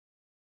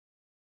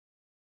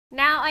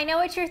Now, I know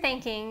what you're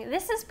thinking.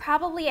 This is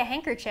probably a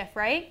handkerchief,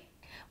 right?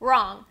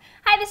 Wrong.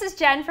 Hi, this is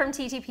Jen from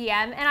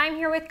TTPM, and I'm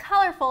here with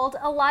Colorfold,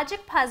 a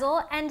logic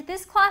puzzle, and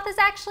this cloth is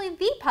actually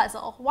the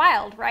puzzle.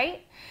 Wild,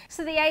 right?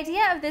 So the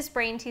idea of this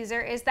brain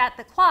teaser is that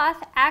the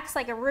cloth acts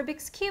like a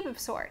Rubik's Cube of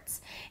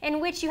sorts,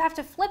 in which you have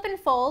to flip and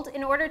fold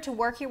in order to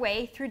work your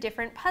way through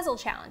different puzzle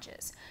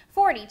challenges,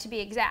 40 to be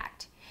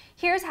exact.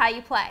 Here's how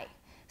you play.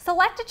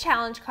 Select a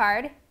challenge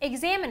card,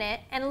 examine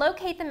it, and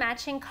locate the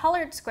matching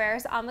colored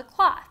squares on the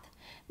cloth.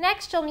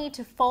 Next, you'll need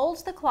to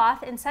fold the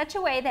cloth in such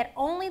a way that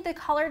only the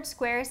colored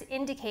squares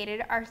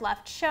indicated are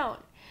left shown.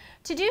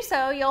 To do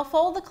so, you'll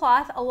fold the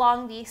cloth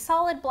along the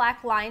solid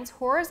black lines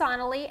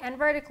horizontally and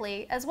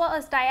vertically, as well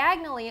as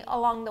diagonally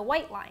along the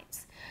white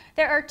lines.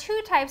 There are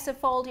two types of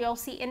fold you'll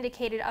see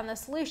indicated on the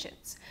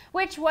solutions,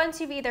 which once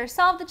you've either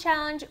solved the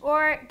challenge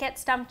or get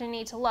stumped and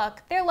need to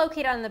look, they're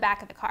located on the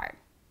back of the card.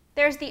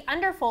 There's the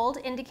underfold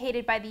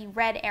indicated by the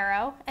red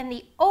arrow and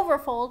the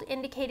overfold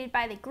indicated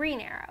by the green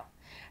arrow.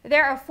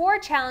 There are 4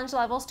 challenge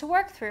levels to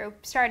work through,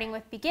 starting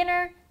with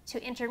beginner,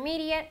 to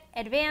intermediate,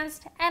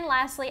 advanced, and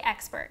lastly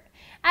expert.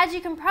 As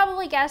you can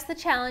probably guess, the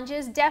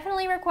challenges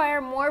definitely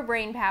require more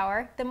brain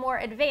power the more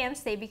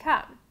advanced they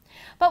become.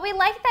 But we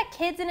like that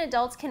kids and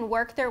adults can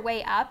work their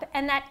way up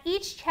and that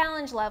each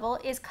challenge level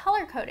is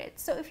color-coded,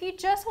 so if you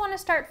just want to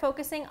start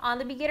focusing on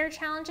the beginner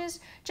challenges,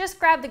 just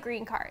grab the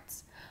green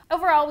cards.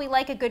 Overall, we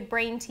like a good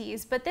brain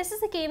tease, but this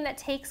is a game that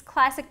takes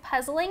classic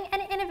puzzling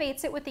and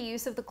innovates it with the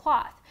use of the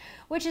cloth,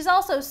 which is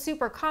also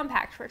super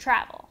compact for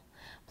travel.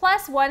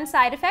 Plus, one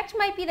side effect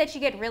might be that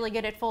you get really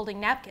good at folding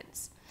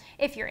napkins,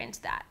 if you're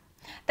into that.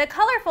 The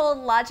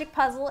Colorfold logic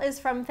puzzle is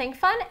from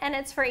ThinkFun, and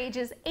it's for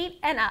ages 8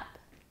 and up.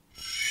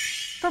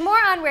 For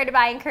more on where to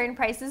buy and current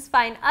prices,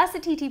 find us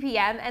at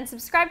TTPM and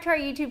subscribe to our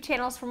YouTube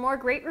channels for more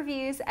great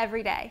reviews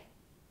every day.